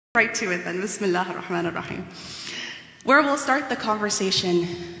Right to it then. Bismillah ar-Rahman ar-Rahim. Where we'll start the conversation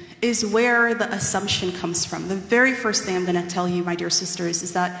is where the assumption comes from. The very first thing I'm going to tell you, my dear sisters,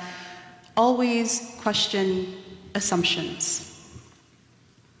 is that always question assumptions.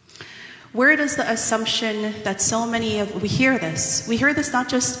 Where does the assumption that so many of, we hear this not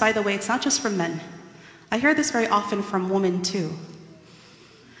just, by the way, it's not just from men. I hear this very often from women too.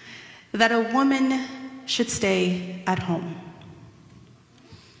 That a woman should stay at home.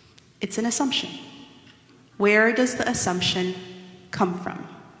 It's an assumption. Where does the assumption come from?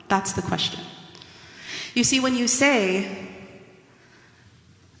 That's the question. You see, when you say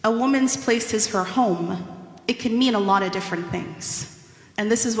a woman's place is her home, it can mean a lot of different things.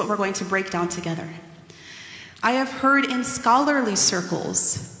 And this is what we're going to break down together. I have heard in scholarly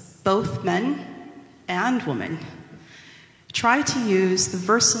circles, both men and women, try to use the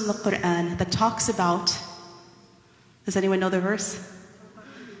verse in the Quran that talks about, does anyone know the verse?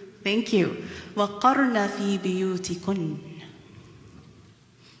 Thank you. وَقَرْنَ فِي بِيُوتِكُنْ.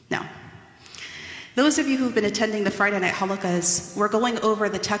 Now, those of you who've been attending the Friday night halakas, we're going over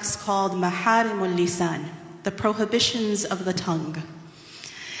the text called Maharimul Lisan, the prohibitions of the tongue.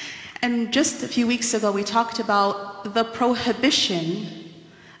 And just a few weeks ago, we talked about the prohibition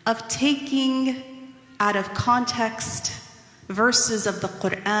of taking out of context verses of the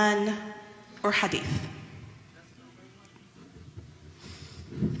Quran or hadith.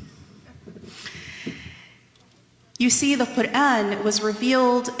 You see, the Quran was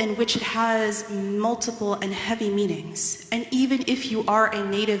revealed in which it has multiple and heavy meanings. And even if you are a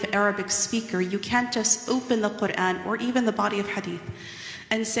native Arabic speaker, you can't just open the Quran or even the body of hadith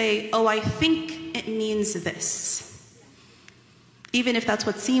and say, oh, I think it means this. Even if that's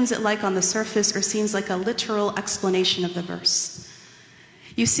what seems it like on the surface or seems like a literal explanation of the verse.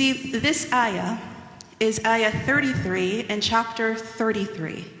 You see, this ayah is ayah 33 in chapter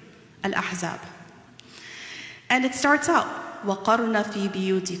 33, Al-Ahzab. And it starts out, وَقَرْنَ فِي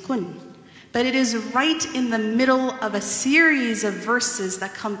بِيُوتِكُنْ. But it is right in the middle of a series of verses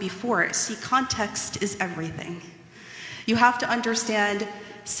that come before it. See, context is everything. You have to understand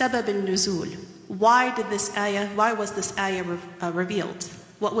sabab al-nuzul. Why was this ayah revealed?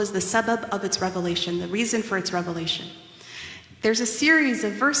 What was the sabab of its revelation, the reason for its revelation? There's a series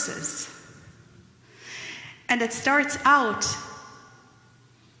of verses. And it starts out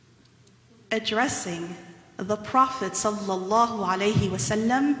addressing the Prophet sallallahu alaihi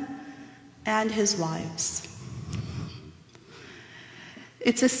wasallam and his wives.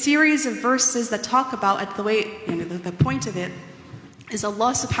 It's a series of verses that talk about, the point of it is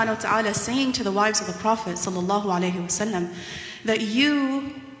Allah subhanahu wa ta'ala saying to the wives of the Prophet sallallahu alaihi wasallam that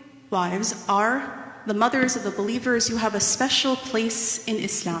you, wives, are the mothers of the believers. You have a special place in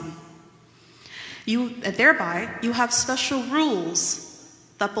Islam. Thereby, you have special rules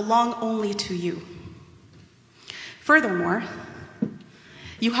that belong only to you. Furthermore,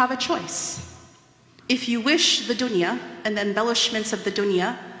 you have a choice. If you wish the dunya and the embellishments of the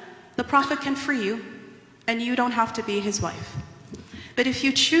dunya, the Prophet can free you and you don't have to be his wife. But if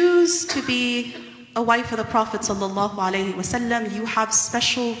you choose to be a wife of the Prophet sallallahu alaihi wasallam, you have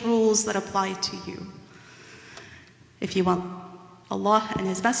special rules that apply to you. If you want Allah and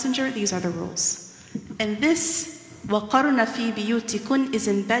his messenger, these are the rules. And this وَقَرْنَ فِي بِيُوتِكُنْ is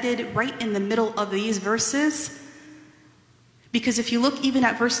embedded right in the middle of these verses. Because if you look even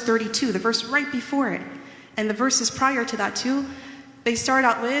at verse 32, the verse right before it, and the verses prior to that too, they start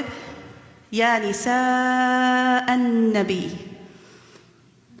out with, Ya nisa an-nabi,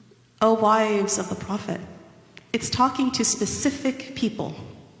 O wives of the Prophet. It's talking to specific people.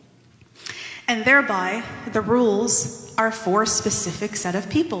 And thereby, the rules are for a specific set of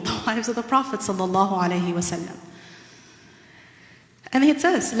people, the wives of the Prophet sallallahu alaihi wasallam. And it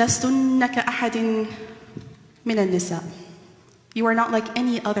says, لَسْتُنَّ كَأَحَدٍ مِنَ النِّسَاءِ. You are not like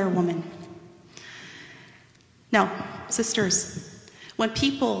any other woman. Now, sisters, when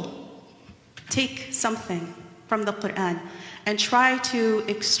people take something from the Quran and try to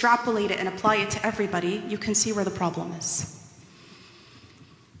extrapolate it and apply it to everybody, you can see where the problem is.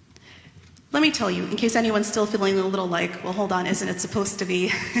 Let me tell you, in case anyone's still feeling a little like, well, hold on, isn't it supposed to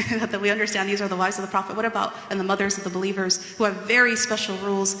be that we understand these are the wives of the Prophet? What about, and the mothers of the believers who have very special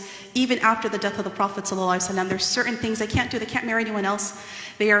rules, even after the death of the Prophet ﷺ? There's certain things they can't do. They can't marry anyone else.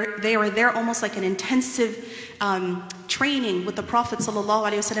 They are there almost like an intensive training with the Prophet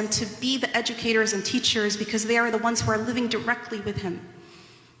ﷺ to be the educators and teachers, because they are the ones who are living directly with him.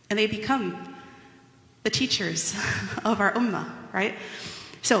 And they become the teachers of our ummah, right?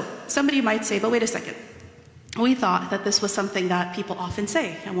 So somebody might say, but wait a second. We thought that this was something that people often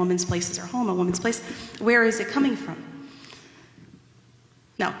say. A woman's place is her home, a woman's place. Where is it coming from?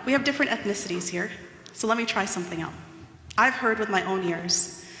 Now, we have different ethnicities here, so let me try something out. I've heard with my own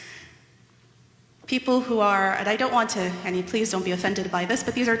ears, people who are, and I don't want to, and please don't be offended by this,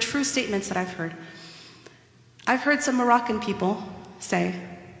 but these are true statements that I've heard. I've heard some Moroccan people say,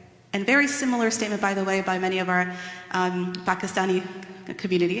 and very similar statement, by the way, by many of our Pakistani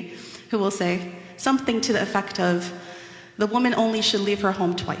community, who will say something to the effect of, the woman only should leave her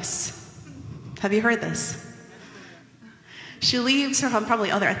home twice. Have you heard this? She leaves her home,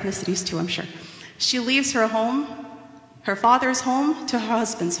 probably other ethnicities too, I'm sure. She leaves her home, her father's home, to her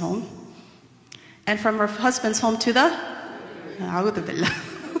husband's home, and from her husband's home to the... A'udhu billah.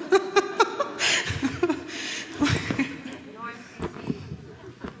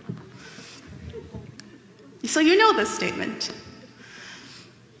 So you know this statement.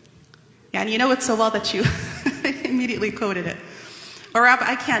 Yeah, and you know it so well that you immediately quoted it. Or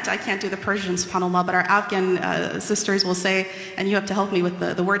I can't do the Persian, subhanAllah, but our Afghan sisters will say, and you have to help me with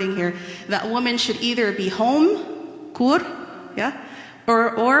the wording here, that woman should either be home, kur, yeah,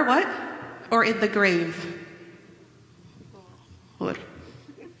 or what? Or in the grave. Kur.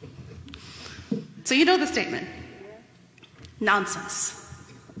 So you know the statement. Nonsense.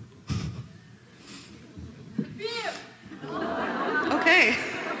 Okay.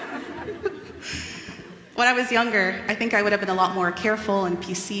 When I was younger, I think I would have been a lot more careful and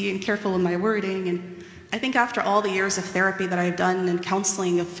PC and careful in my wording. And I think after all the years of therapy that I've done and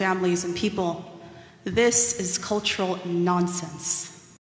counseling of families and people, this is cultural nonsense.